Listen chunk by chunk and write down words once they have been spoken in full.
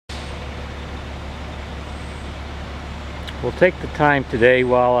We'll take the time today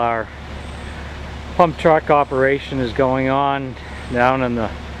while our pump truck operation is going on down in the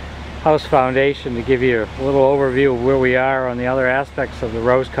house foundation to give you a little overview of where we are on the other aspects of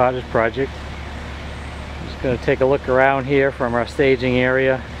the Cottage Project. I'm just going to take a look around here from our staging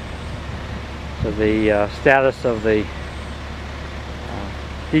area to the status of the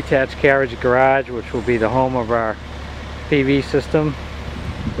detached carriage garage, which will be the home of our PV system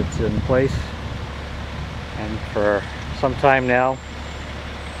that's in place. And for some time now,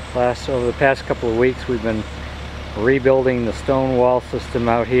 over the past couple of weeks, we've been rebuilding the stone wall system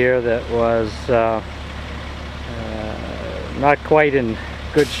out here that was not quite in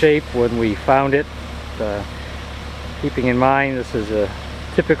good shape when we found it. Keeping in mind this is a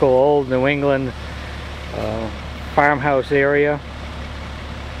typical old New England farmhouse area,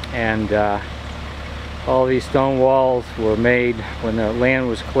 and all these stone walls were made when the land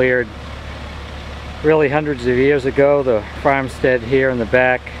was cleared really hundreds of years ago. The farmstead here in the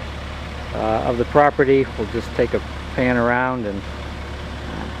back of the property, we'll just take a pan around and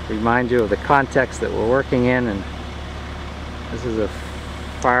remind you of the context that we're working in. And this is a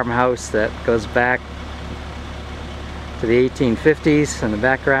farmhouse that goes back to the 1850s in the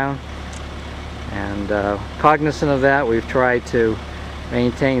background, and cognizant of that, we've tried to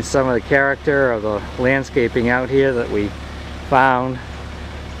maintain some of the character of the landscaping out here that we found,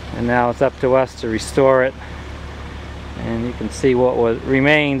 and now it's up to us to restore it. And you can see what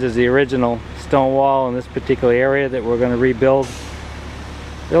remains is the original stone wall in this particular area that we're going to rebuild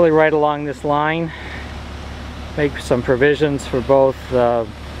really right along this line. Make some provisions for both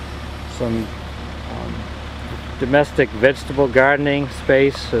some domestic vegetable gardening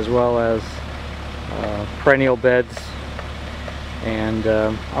space as well as perennial beds, and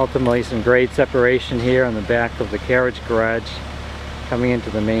ultimately some grade separation here on the back of the carriage garage coming into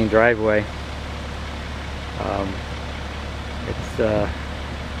the main driveway. It's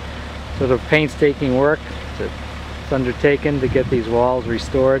sort of painstaking work that's undertaken to get these walls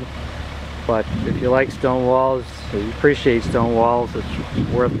restored, but if you like stone walls, if you appreciate stone walls,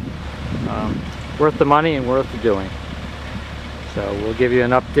 it's worth the money and worth the doing. So we'll give you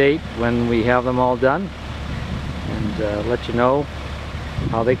an update when we have them all done and let you know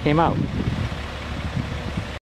how they came out.